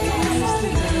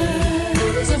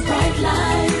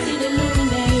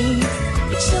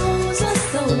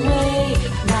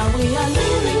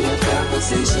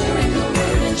and sharing the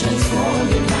word and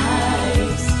transforming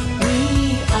lives.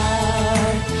 We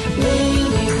are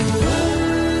Living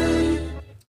Word.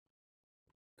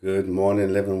 Good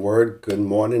morning, Living Word. Good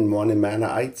morning, morning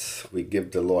Manaites. We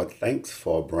give the Lord thanks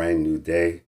for a brand new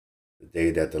day, the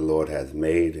day that the Lord has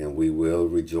made, and we will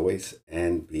rejoice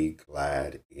and be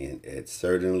glad in it.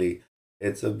 Certainly,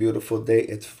 it's a beautiful day.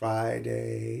 It's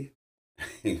Friday.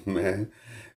 Amen.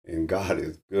 And God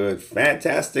is good.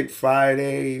 Fantastic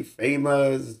Friday.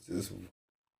 Famous. Just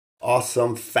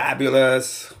awesome.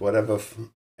 Fabulous. Whatever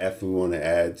F we want to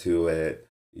add to it.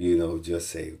 Just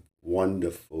say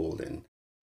wonderful and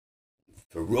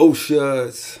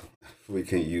ferocious. We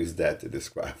can use that to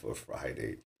describe a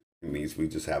Friday. It means we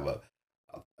just have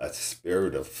a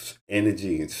spirit of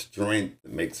energy and strength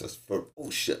that makes us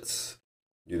ferocious.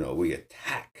 We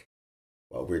attack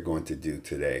what we're going to do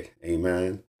today.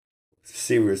 Amen.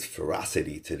 Serious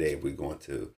ferocity today. We're going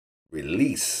to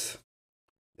release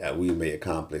that we may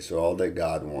accomplish all that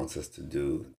God wants us to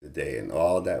do today, and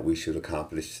all that we should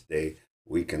accomplish today,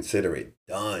 we consider it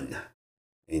done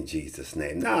in Jesus'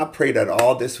 name. Now, I pray that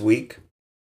all this week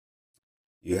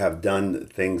you have done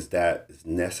things that is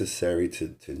necessary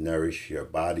to nourish your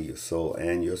body, your soul,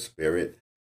 and your spirit.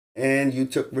 And you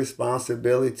took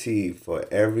responsibility for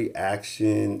every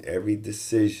action, every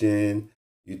decision.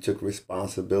 You took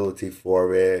responsibility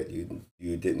for it.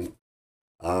 You didn't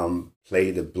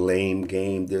play the blame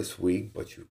game this week,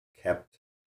 but you kept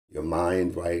your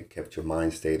mind right, kept your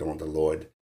mind stayed on the Lord.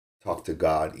 Talk to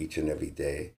God each and every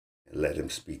day and let him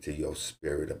speak to your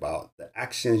spirit about the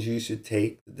actions you should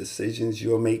take, the decisions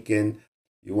you're making.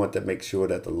 You want to make sure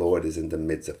that the Lord is in the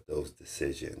midst of those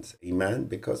decisions. Amen?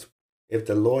 Because if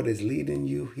the Lord is leading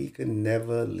you, he can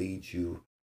never lead you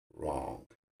wrong.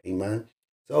 Amen?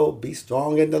 So be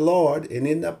strong in the Lord and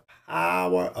in the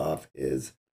power of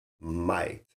his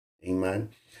might. Amen?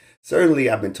 Certainly,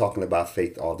 I've been talking about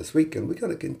faith all this week, and we're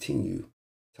going to continue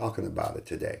talking about it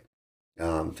today.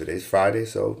 Today's Friday,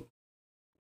 so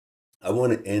I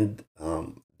want to end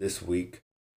this week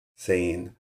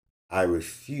saying, I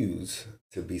refuse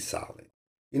to be silent.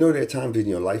 There are times in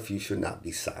your life you should not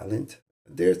be silent.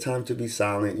 There's time to be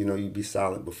silent. You be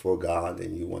silent before God,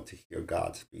 and you want to hear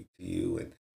God speak to you.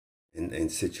 And in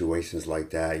situations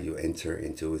like that, you enter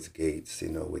into his gates,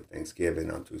 with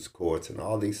thanksgiving, unto his courts, and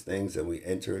all these things. And we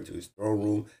enter into his throne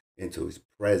room, into his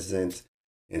presence.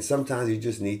 And sometimes you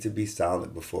just need to be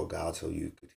silent before God so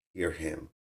you could hear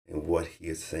him and what he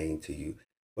is saying to you.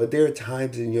 But there are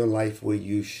times in your life where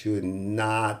you should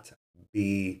not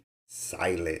be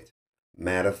silent.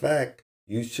 Matter of fact,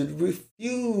 you should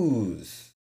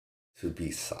refuse to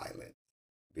be silent,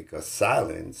 because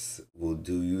silence will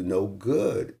do you no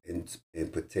good in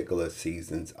particular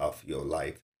seasons of your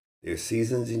life. There are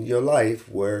seasons in your life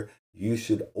where you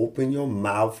should open your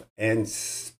mouth and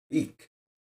speak,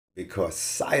 because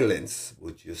silence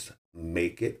will just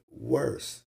make it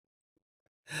worse.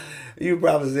 You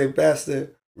probably say,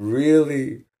 Pastor,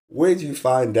 really? Where'd you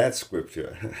find that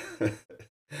scripture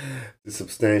to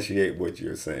substantiate what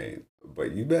you're saying?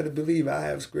 But you better believe I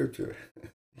have scripture.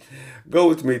 Go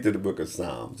with me to the book of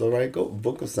Psalms, all right? Go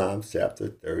book of Psalms, chapter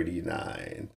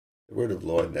 39. The word of the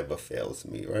Lord never fails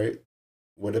me, right?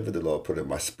 Whatever the Lord put in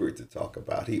my spirit to talk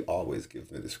about, he always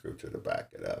gives me the scripture to back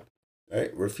it up,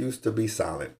 right? Refuse to be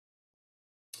silent.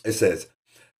 It says,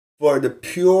 for the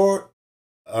pure,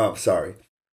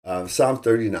 Psalm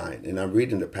 39, and I'm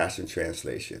reading the Passion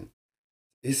Translation.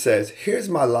 It says, here's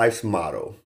my life's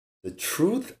motto: the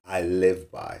truth I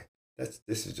live by.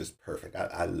 This is just perfect.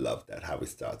 I love that, how it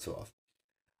starts off.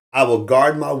 I will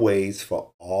guard my ways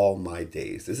for all my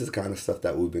days. This is kind of stuff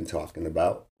that we've been talking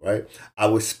about, right? I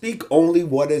will speak only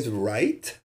what is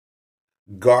right,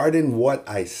 guarding what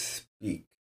I speak.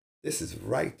 This is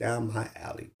right down my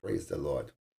alley. Praise the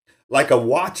Lord. Like a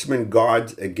watchman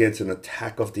guards against an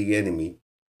attack of the enemy,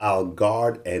 I'll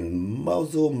guard and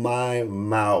muzzle my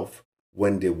mouth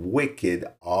when the wicked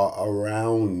are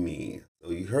around me. So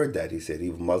you heard that. He said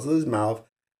he will muzzle his mouth.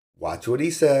 Watch what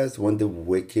he says when the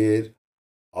wicked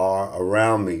are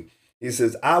around me. He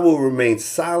says, I will remain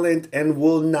silent and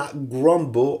will not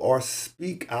grumble or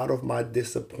speak out of my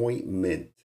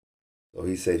disappointment. So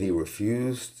he said he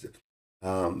refused.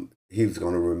 He was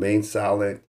going to remain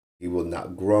silent. He will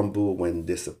not grumble when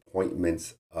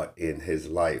disappointments are in his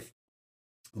life.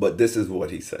 But this is what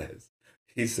he says.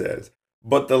 He says,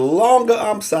 but the longer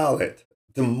I'm silent,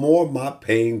 the more my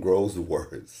pain grows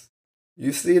worse.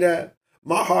 You see that?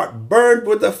 My heart burned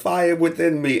with the fire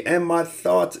within me, and my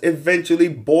thoughts eventually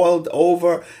boiled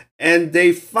over, and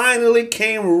they finally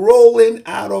came rolling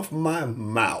out of my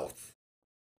mouth.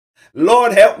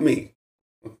 Lord, help me.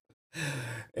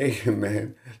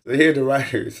 Amen. So here the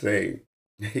writer is saying,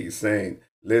 he's saying,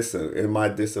 listen, in my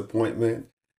disappointment,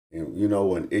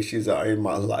 when issues are in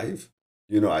my life,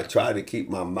 I try to keep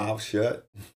my mouth shut.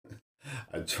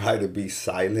 I try to be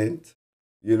silent,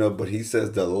 but he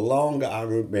says the longer I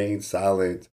remained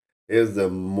silent is the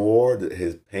more that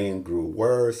his pain grew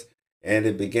worse and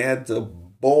it began to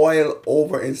boil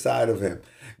over inside of him.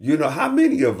 How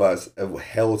many of us have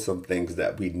held some things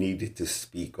that we needed to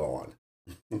speak on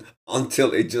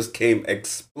until it just came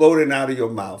exploding out of your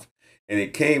mouth, and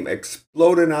it came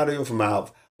exploding out of your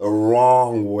mouth the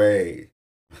wrong way?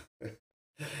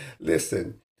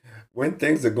 Listen, when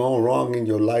things are going wrong in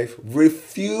your life,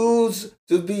 refuse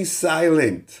to be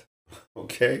silent.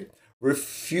 Okay?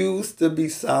 Refuse to be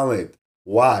silent.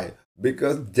 Why?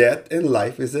 Because death and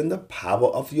life is in the power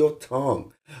of your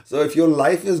tongue. So if your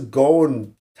life is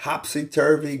going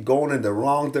topsy-turvy, going in the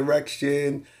wrong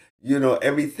direction,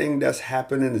 everything that's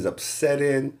happening is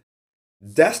upsetting,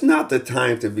 that's not the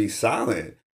time to be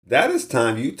silent. That is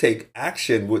time you take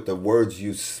action with the words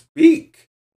you speak.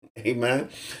 Amen.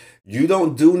 You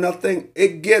don't do nothing,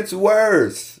 it gets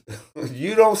worse.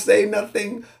 You don't say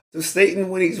nothing to Satan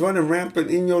when he's running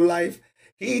rampant in your life.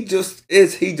 He just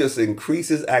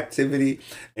increases activity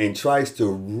and tries to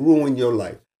ruin your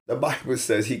life. The Bible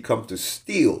says he comes to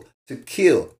steal, to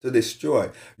kill, to destroy.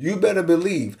 You better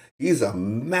believe he's a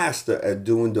master at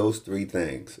doing those three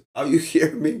things. Are you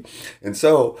hearing me? And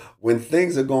so when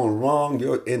things are going wrong,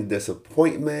 you're in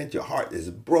disappointment, your heart is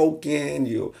broken,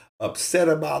 you're upset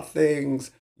about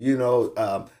things,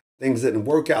 things didn't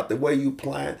work out the way you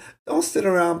planned. Don't sit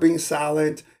around being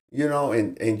silent,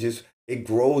 and just it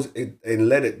grows and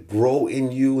let it grow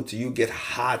in you until you get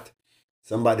hot.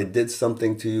 Somebody did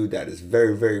something to you that is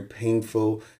very, very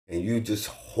painful, and you just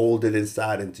hold it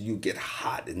inside until you get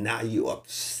hot, and now you're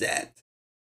upset.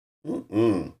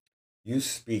 You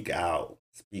speak out.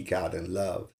 Speak out in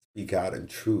love. Speak out in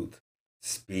truth.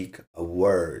 Speak a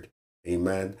word.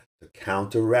 Amen. To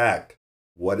counteract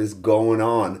what is going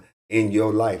on in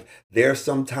your life. There are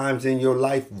some times in your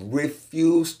life,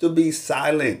 refuse to be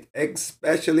silent,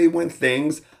 especially when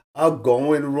things are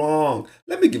going wrong.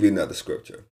 Let me give you another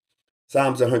scripture.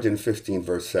 Psalms 115,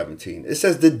 verse 17. It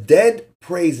says, the dead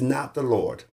praise not the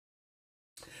Lord,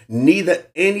 neither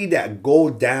any that go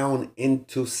down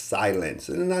into silence.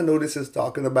 And I know this is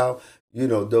talking about,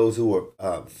 those who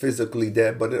are physically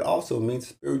dead, but it also means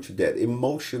spiritual dead,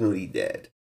 emotionally dead,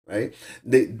 right?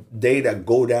 They that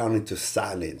go down into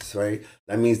silence, right?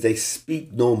 That means they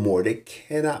speak no more. They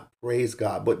cannot praise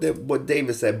God. But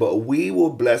David said, but we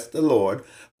will bless the Lord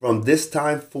from this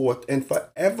time forth and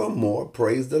forevermore.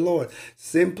 Praise the Lord.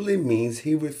 Simply means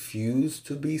he refused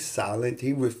to be silent.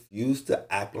 He refused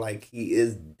to act like he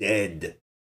is dead.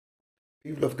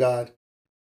 People of God,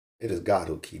 it is God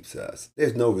who keeps us.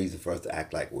 There's no reason for us to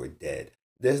act like we're dead.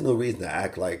 There's no reason to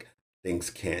act like things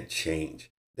can't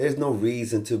change. There's no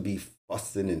reason to be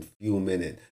fussing and fuming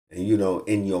and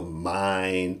in your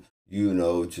mind,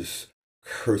 just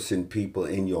cursing people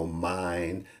in your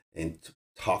mind and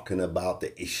talking about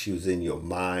the issues in your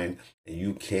mind, and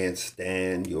you can't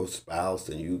stand your spouse,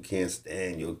 and you can't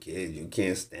stand your kids, you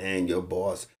can't stand your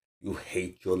boss, you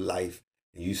hate your life,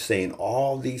 and you saying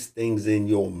all these things in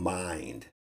your mind.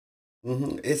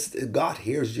 It's God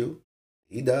hears you.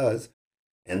 He does.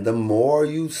 And the more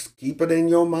you keep it in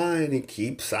your mind and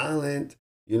keep silent,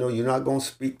 you're not going to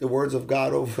speak the words of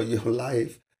God over your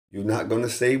life. You're not going to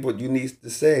say what you need to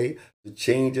say to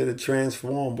change and to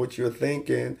transform what you're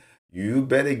thinking. You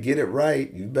better get it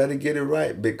right. You better get it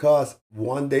right, because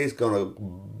one day it's going to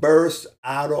burst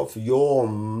out of your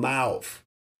mouth.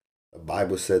 The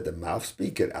Bible said the mouth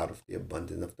speaketh out of the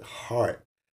abundance of the heart.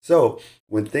 So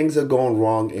when things are going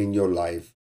wrong in your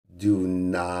life, do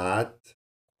not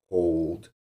hold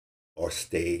or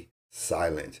stay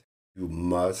silent. You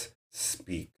must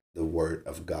speak the word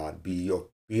of God. Be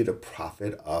the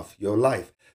prophet of your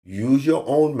life. Use your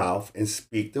own mouth and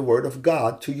speak the word of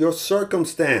God to your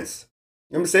circumstance.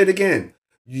 Let me say it again.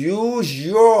 Use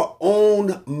your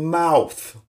own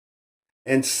mouth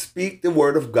and speak the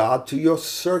word of God to your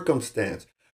circumstance.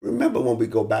 Remember when we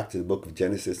go back to the book of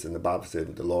Genesis, and the Bible said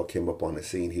when the Lord came up on the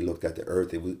scene, he looked at the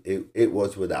earth. It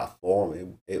was without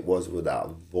form. It was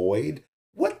without void.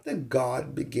 What did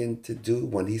God begin to do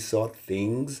when he saw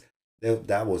things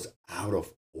that was out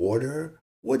of order?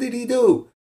 What did he do?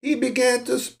 He began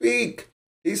to speak.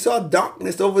 He saw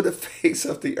darkness over the face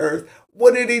of the earth.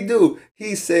 What did he do?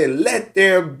 He said, let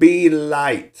there be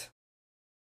light.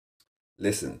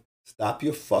 Listen, stop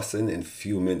your fussing and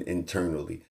fuming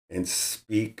internally and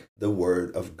speak the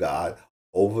word of God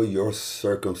over your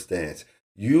circumstance.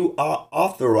 You are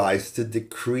authorized to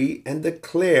decree and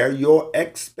declare your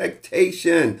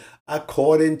expectation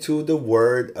according to the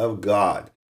word of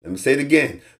God. Let me say it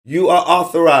again. You are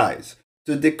authorized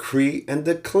to decree and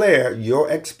declare your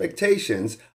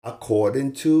expectations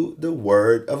according to the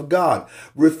word of God.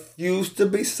 Refuse to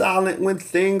be silent when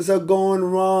things are going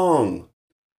wrong.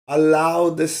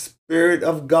 Allow the Spirit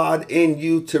of God in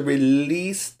you to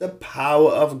release the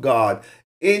power of God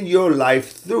in your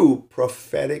life through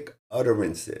prophetic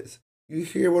utterances. You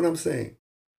hear what I'm saying?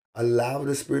 Allow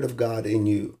the Spirit of God in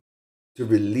you to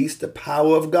release the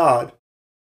power of God.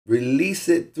 Release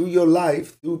it through your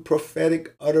life through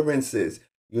prophetic utterances.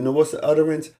 You know what's the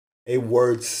utterance? A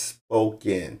word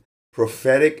spoken.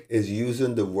 Prophetic is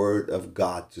using the word of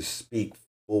God to speak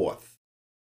forth,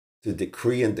 to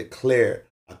decree and declare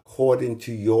according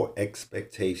to your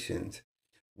expectations.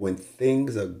 When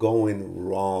things are going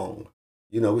wrong,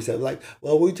 we say like,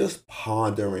 well, we're just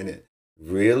pondering it.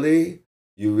 Really?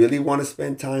 You really want to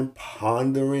spend time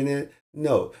pondering it?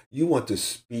 No, you want to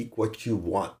speak what you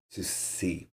want to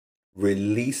see.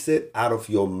 Release it out of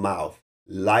your mouth.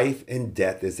 Life and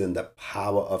death is in the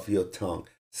power of your tongue.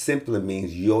 Simply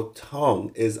means your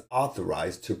tongue is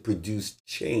authorized to produce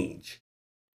change.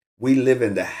 We live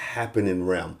in the happening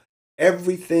realm.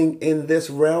 Everything in this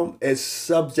realm is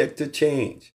subject to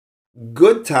change.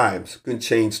 Good times can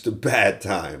change to bad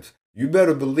times. You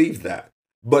better believe that.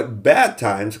 But bad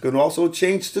times can also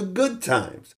change to good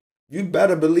times. You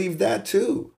better believe that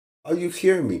too. Are you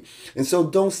hearing me? And so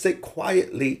don't sit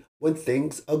quietly when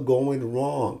things are going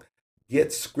wrong.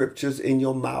 Get scriptures in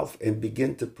your mouth and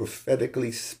begin to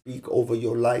prophetically speak over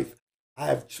your life.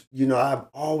 I've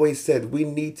always said we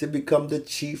need to become the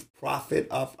chief prophet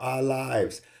of our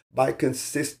lives by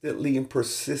consistently and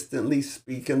persistently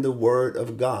speaking the word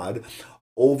of God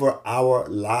over our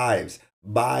lives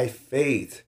by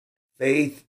faith.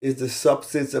 Faith is the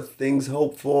substance of things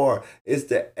hoped for. It's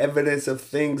the evidence of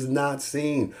things not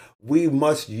seen. We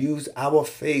must use our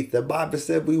faith. The Bible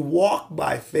said we walk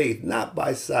by faith, not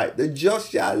by sight. The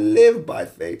just shall live by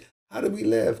faith. How do we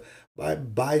live?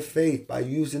 By faith, by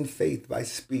using faith, by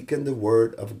speaking the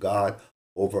word of God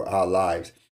over our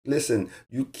lives. Listen,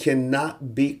 you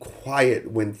cannot be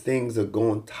quiet when things are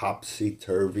going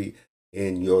topsy-turvy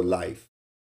in your life.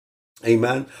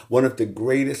 Amen. One of the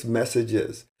greatest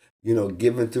messages,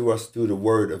 given to us through the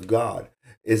word of God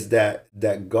is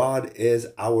that God is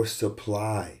our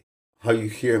supply. How you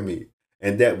hear me?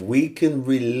 And that we can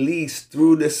release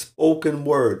through the spoken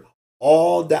word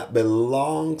all that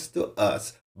belongs to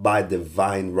us by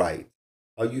divine right.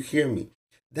 Are you hear me?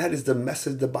 That is the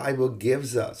message the Bible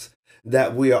gives us,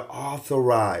 that we are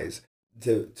authorized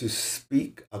to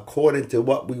speak according to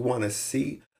what we want to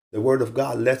see. The word of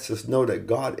God lets us know that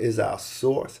God is our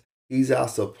source. He's our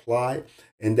supply,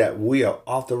 and that we are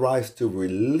authorized to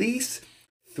release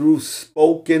through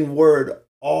spoken word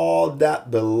all that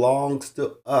belongs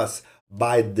to us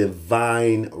by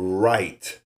divine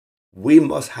right. We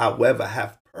must, however,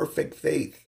 have perfect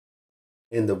faith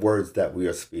in the words that we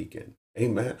are speaking.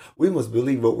 Amen. We must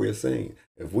believe what we're saying.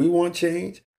 If we want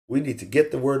change, we need to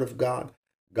get the word of God.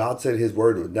 God said his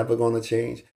word was never going to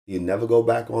change. He'll never go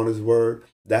back on his word.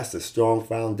 That's a strong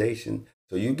foundation.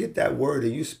 So you get that word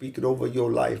and you speak it over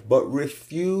your life, but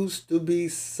refuse to be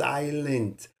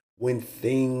silent when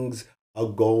things are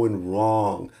going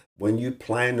wrong. When you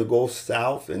plan to go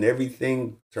south and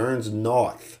everything turns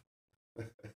north.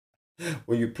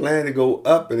 When you plan to go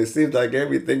up and it seems like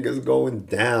everything is going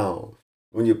down.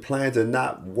 When your plans are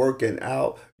not working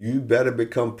out, you better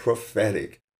become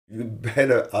prophetic. You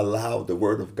better allow the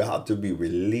word of God to be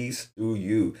released through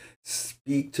you.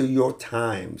 Speak to your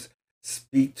times.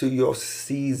 Speak to your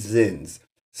seasons.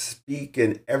 Speak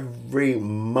in every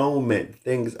moment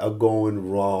things are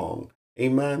going wrong.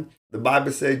 Amen. The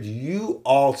Bible said, you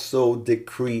also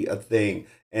decree a thing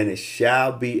and it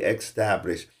shall be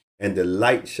established, and the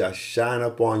light shall shine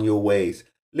upon your ways.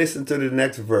 Listen to the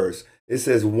next verse. It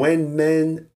says, when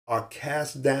men are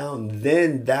cast down,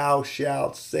 then thou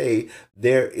shalt say,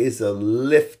 there is a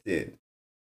lifting.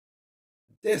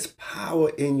 There's power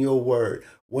in your word.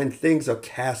 When things are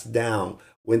cast down,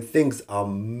 when things are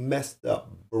messed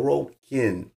up,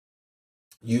 broken,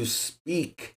 you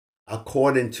speak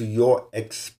according to your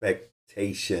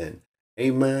expectation.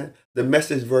 Amen. The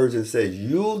Message version says,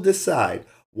 you'll decide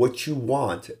what you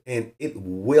want and it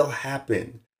will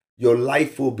happen. Your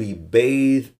life will be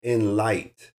bathed in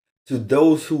light. To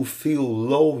those who feel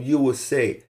low, you will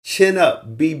say, chin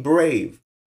up, be brave,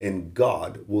 and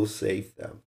God will save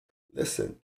them.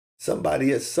 Listen,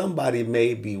 somebody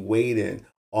may be waiting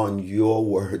on your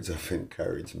words of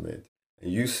encouragement,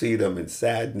 and you see them in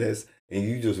sadness and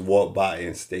you just walk by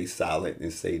and stay silent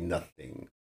and say nothing.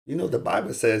 You know, the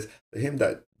Bible says to him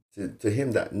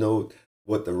that knows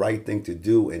what the right thing to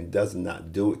do and does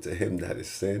not do it, to him that is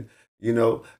sin. You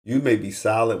know, you may be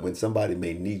silent when somebody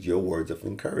may need your words of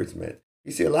encouragement.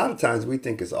 You see, a lot of times we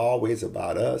think it's always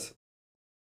about us.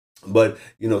 But,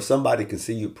 you know, somebody can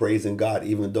see you praising God,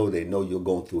 even though they know you're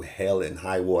going through hell and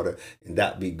high water, and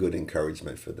that be good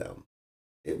encouragement for them.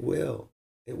 It will.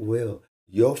 It will.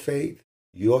 Your faith,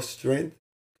 your strength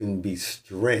can be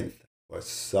strength for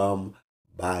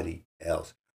somebody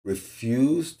else.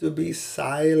 Refuse to be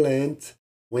silent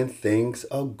when things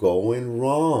are going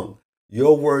wrong.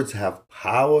 Your words have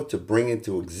power to bring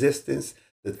into existence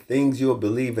the things you'll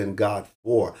believe in God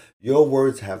for. Your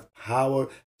words have power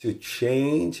to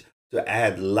change, to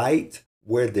add light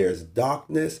where there's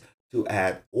darkness, to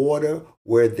add order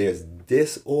where there's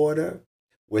disorder,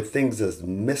 where things is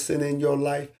missing in your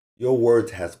life. Your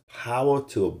words has power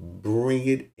to bring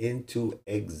it into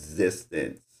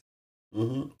existence.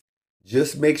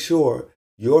 Just make sure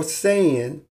your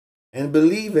saying and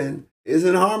believing is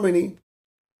in harmony.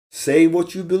 Say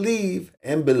what you believe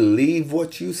and believe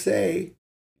what you say.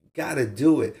 You gotta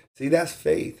do it. See, that's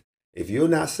faith. If you're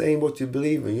not saying what you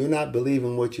believe and you're not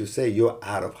believing what you say, you're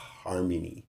out of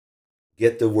harmony.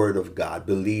 Get the word of God.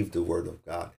 Believe the word of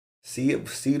God. See it,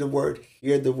 see the word,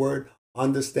 hear the word,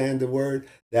 understand the word,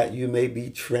 that you may be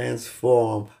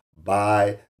transformed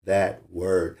by that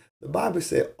word. The Bible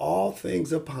said all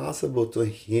things are possible to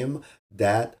him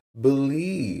that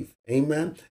believe.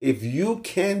 Amen. If you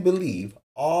can believe,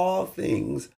 all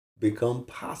things become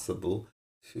possible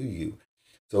to you.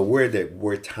 So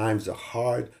where times are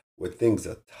hard, where things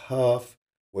are tough,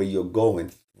 where you're going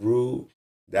through,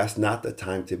 that's not the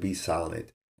time to be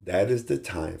silent. That is the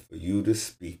time for you to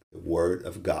speak the word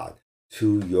of God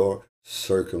to your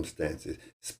circumstances.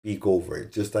 Speak over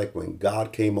it. Just like when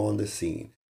God came on the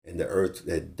scene and the earth,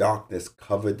 that darkness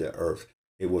covered the earth.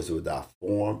 It was without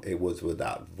form. It was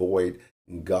without void.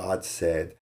 And God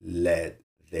said, let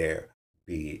there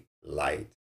be light.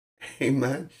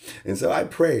 Amen. And so I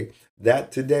pray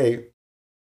that today,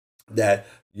 that,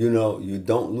 you know, you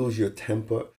don't lose your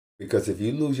temper, because if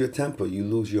you lose your temper, you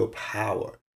lose your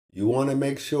power. You want to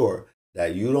make sure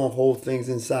that you don't hold things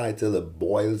inside till it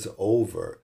boils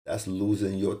over. That's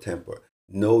losing your temper.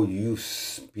 No, you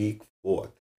speak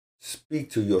forth. Speak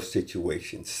to your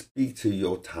situation. Speak to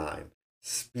your time.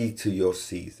 Speak to your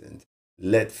seasons.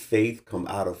 Let faith come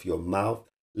out of your mouth.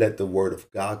 Let the word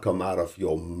of God come out of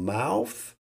your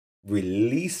mouth.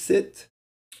 Release it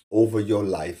over your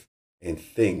life, and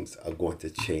things are going to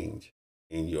change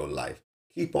in your life.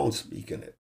 Keep on speaking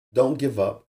it. Don't give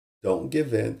up. Don't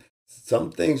give in.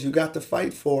 Some things you got to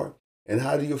fight for. And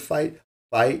how do you fight?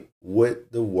 Fight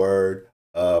with the word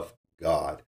of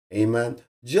God. Amen.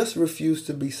 Just refuse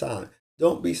to be silent.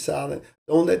 Don't be silent.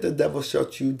 Don't let the devil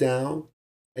shut you down.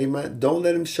 Amen. Don't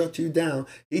let him shut you down.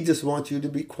 He just wants you to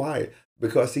be quiet,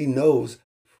 because he knows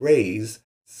praise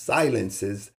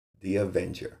silences the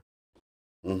avenger.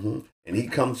 And he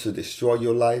comes to destroy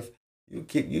your life. You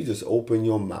just open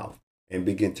your mouth and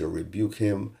begin to rebuke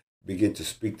him. Begin to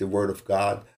speak the word of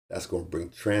God. That's going to bring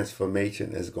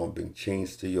transformation. That's going to bring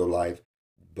change to your life.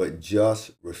 But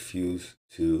just refuse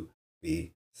to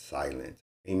be silent.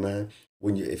 Amen.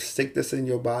 If sickness in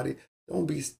your body, don't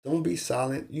be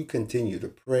silent. You continue to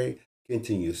pray.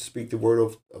 Continue to speak the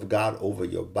word of God over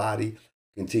your body.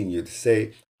 Continue to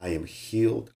say, I am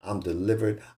healed. I'm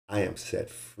delivered. I am set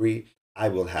free. I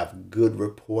will have good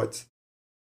reports.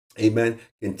 Amen.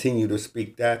 Continue to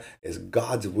speak that. It's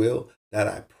God's will that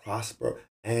I prosper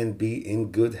and be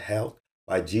in good health.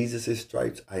 By Jesus'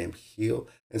 stripes, I am healed.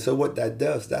 And so what that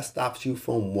does, that stops you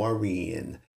from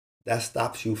worrying. That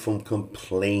stops you from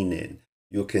complaining.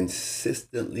 You're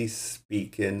consistently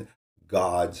speaking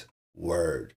God's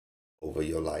word over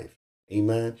your life.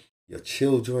 Amen. Your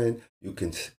children, you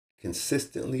can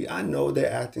consistently, I know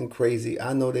they're acting crazy.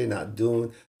 I know they're not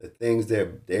doing the things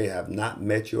they have not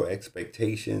met your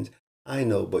expectations. I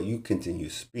know, but you continue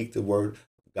to speak the word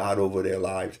of God over their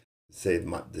lives. Say,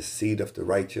 the seed of the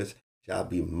righteous shall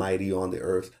be mighty on the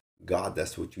earth. God,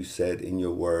 that's what you said in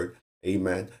your word.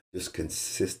 Amen. Just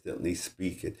consistently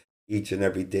speak it. Each and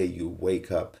every day you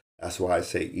wake up. That's why I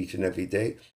say each and every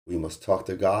day we must talk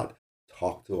to God,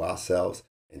 talk to ourselves,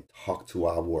 and talk to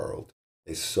our world.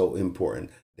 It's so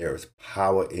important. There is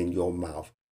power in your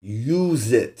mouth.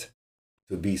 Use it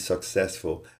to be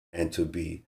successful and to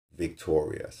be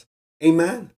victorious.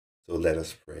 Amen. So let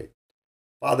us pray.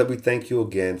 Father, we thank you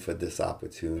again for this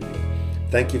opportunity.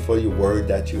 Thank you for your word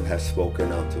that you have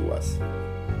spoken unto us.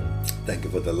 Thank you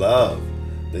for the love,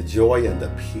 the joy, and the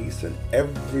peace, and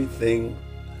everything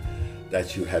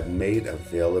that you have made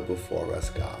available for us,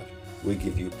 God. We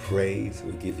give you praise,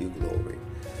 we give you glory.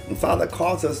 And Father,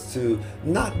 cause us to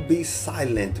not be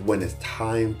silent when it's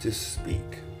time to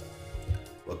speak,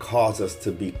 but cause us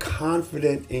to be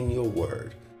confident in your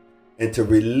word and to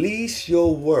release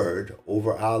your word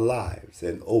over our lives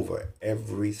and over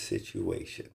every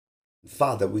situation.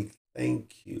 Father, we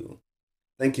thank you.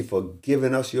 Thank you for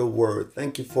giving us your word.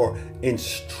 Thank you for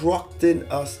instructing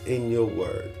us in your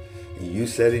word. And you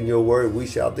said in your word, we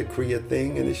shall decree a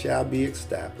thing and it shall be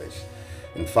established.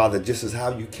 And Father, just as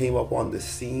how you came up on the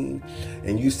scene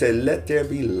and you said, let there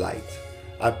be light,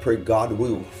 I pray, God,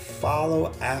 we will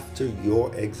follow after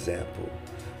your example.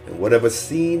 And whatever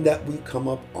scene that we come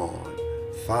up on,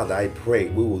 Father, I pray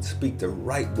we will speak the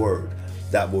right word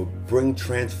that will bring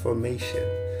transformation,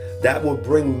 that will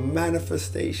bring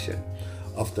manifestation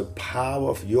of the power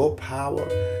of your power,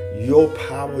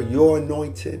 your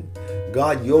anointing,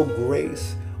 God, your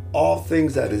grace, all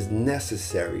things that is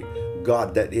necessary,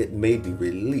 God, that it may be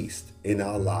released in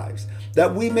our lives,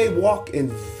 that we may walk in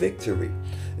victory.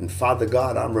 And Father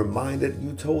God, I'm reminded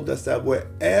you told us that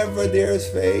wherever there is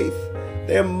faith,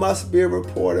 there must be a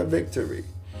report of victory.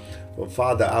 Well,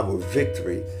 Father, our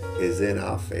victory is in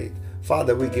our faith.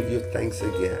 Father, we give you thanks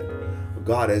again.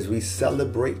 God, as we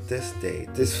celebrate this day,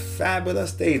 this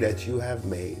fabulous day that you have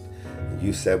made,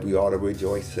 you said we ought to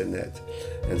rejoice in it.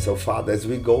 And so, Father, as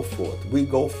we go forth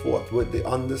with the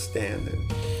understanding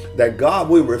that, God,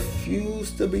 we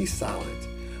refuse to be silent,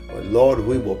 but Lord,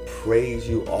 we will praise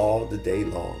you all the day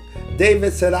long.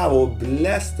 David said, I will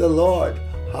bless the Lord,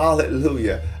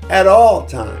 hallelujah, at all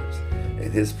times,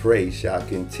 and his praise shall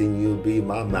continue to be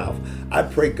my mouth. I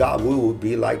pray, God, we will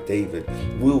be like David.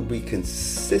 We will be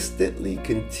consistently,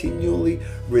 continually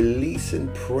releasing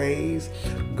praise,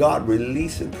 God,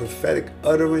 releasing prophetic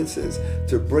utterances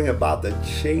to bring about the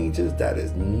changes that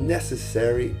is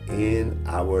necessary in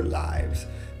our lives.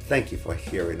 Thank you for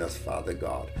hearing us, Father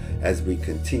God, as we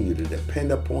continue to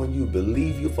depend upon you,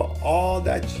 believe you for all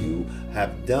that you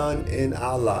have done in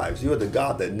our lives. You're the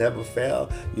God that never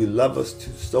fails. You love us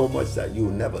so much that you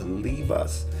will never leave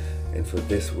us. And for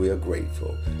this, we are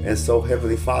grateful. And so,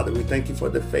 Heavenly Father, we thank you for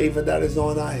the favor that is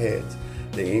on our heads,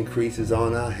 the increase is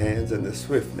on our hands, and the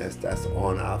swiftness that's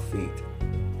on our feet.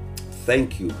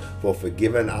 Thank you for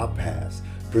forgiving our past,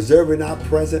 preserving our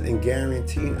present, and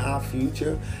guaranteeing our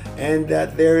future, and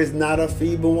that there is not a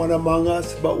feeble one among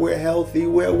us, but we're healthy,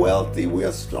 we're wealthy,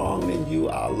 we're strong in you,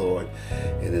 our Lord,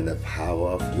 and in the power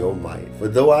of your might. For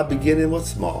though our beginning was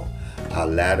small, our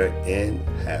latter end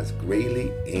has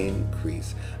greatly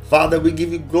increased. Father, we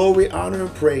give you glory, honor,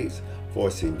 and praise, for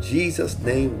it's in Jesus'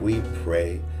 name we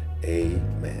pray.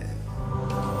 Amen.